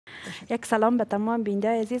یک سلام به تمام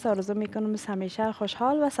بیننده عزیز. آرزو میکنم همیشه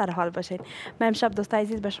خوشحال و سرحال باشید. من امشب دوستای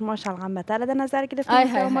عزیز به شما شلغم بتر در نظر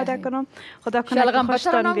گرفتم که آماده کنم. خدا کنه شلغم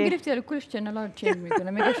بتر نام گرفتی ولی کلش چینل ها چینج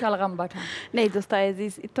میکنه میگه شلغم بتر. نه دوستای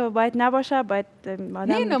عزیز تو باید نباشه، باید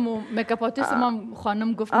نه نمو میکاپ آرتیست ما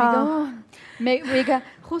خانم گفت میگه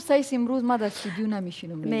خود سایس امروز ما در استودیو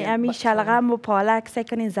نمیشینم. نه امی شلغم و پالک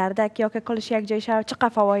سکنین زردک یا که کلش یک جای شو چقدر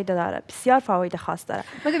فواید داره، بسیار فواید خاص داره.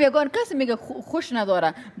 مگه یگان کسی میگه خوش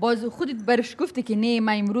نداره، باز خودت برش گفتی که نه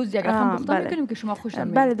ما امروز یک رقم گفتم میکنیم که شما خوش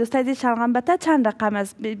نمیاد. بله دوستای عزیز شلغم بته چند رقم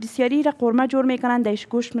است. بسیاری را قورمه جور میکنن، دایش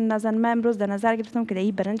گوشت میندازن. من امروز در نظر گرفتم که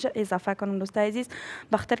این برنج اضافه کنم دوستای عزیز،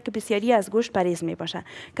 بخاطر که بسیاری از گوشت پرهیز میباشن.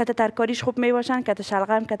 کته ترکاریش خوب میباشن، کته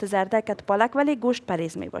شلغم، کته زردک، کته پالک، ولی گوشت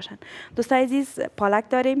پرهیز میباشن. دوستای عزیز پالک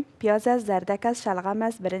داریم، پیاز است، زردک است، شلغم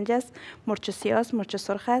است، برنج است، مرچ سیاه است، مرچ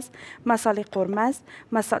سرخ است، مصالحه قورمه است،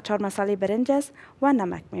 4 مصالحه برنج است و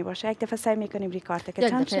نمک میباشه. یک دفعه سعی میکنیم ریکارد که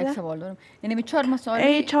چند شده. یک سوال دارم، یعنی 4 مصالحه؟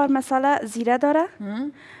 ای 4 مصالحه زیره داره،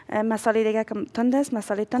 مصالحه دیگه که تند است،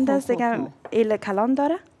 مصالحه تند است دیگه، ایل کلان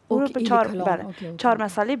داره. او به 4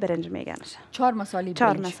 مصالحه برنج میگن. 4 مصالحه برنج.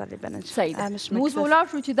 4 مصالحه برنج. موز ولا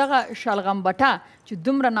شو چې دغه شلغم بټه چې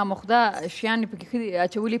دومره نامخده شیان پکې خدي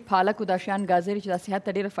اچولي پالک او د شیان گازري چې د صحت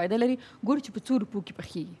ته ډیره فائدہ لري ګور چې په څور پو کې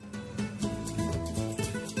پخېږي.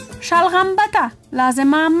 شلغم بټه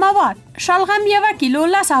لازمه مواد: شلغم 1 کیلو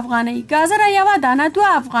 10 افغانۍ، گازر 1 دانه 2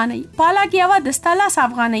 افغانۍ، پالک 1 دسته 10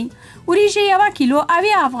 افغانۍ، وریژې 1 کیلو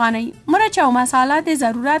 80 افغانۍ، مرچ او مساله د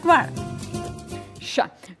ضرورت وړ.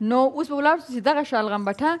 نو اوس به ولاړ شو چې دغه شلغم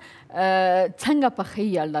بټه څنګه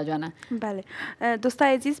پخیږي یلدا جانه؟ بله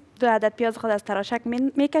دوستای عزیز 2 عدد پیاز خود از تراشک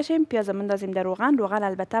میکشیم، پیاز میندازیم در روغن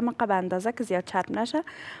البته مقدار به اندازه که زیاد چرب نشه.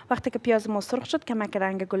 وقتی که پیاز ما سرخ شد که که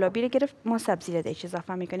رنگ گلابی رو گرفت ما سبزی رو دیش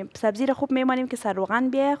اضافه میکنیم. سبزی رو خوب میمانیم که سر روغن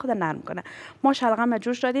بیای خود نرم کنه. ما شلغم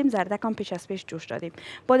جوش دادیم، زردک هم پیش از پیش جوش دادیم.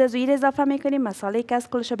 بعد از این اضافه میکنیم مصالحه که از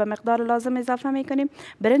کلش به مقدار لازم اضافه میکنیم.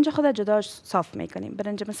 برنج خود جدا صاف میکنیم.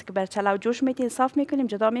 برنج مثل که بر چلو جوش میتین صاف میکنیم،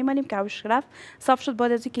 جدا میمانیم که اوش رفت صاف شد.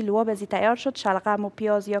 بعد از اینکه لواب از تیار شد، شلغم و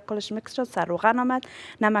پیاز یا کلش میکس شد، سر روغن آمد،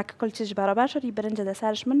 نمک کل چیز برابر شد، این برنج در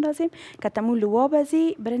سرش میندازیم که تمام لواب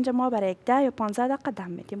ازی برنج ما برای 10 یا 15 دقیقه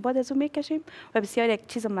دم میدیم. بعد از اون میکشیم و بسیار یک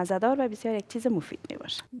چیز مزه‌دار و بسیار یک چیز مفید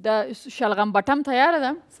میباشه. د شلغم بټم تیار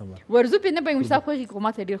ده. ورزو په نه پېم صاحب خو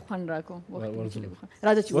کومه ډیر خوند راکو.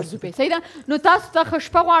 راځه چې ورزو په سیدا نو تاسو ته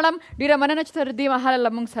خوشپه غواړم. ډیره مننه چې تر دې مهاله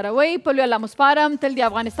لمون سره وای په لوی الله مسپارم تل د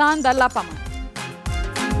افغانستان د الله پامه.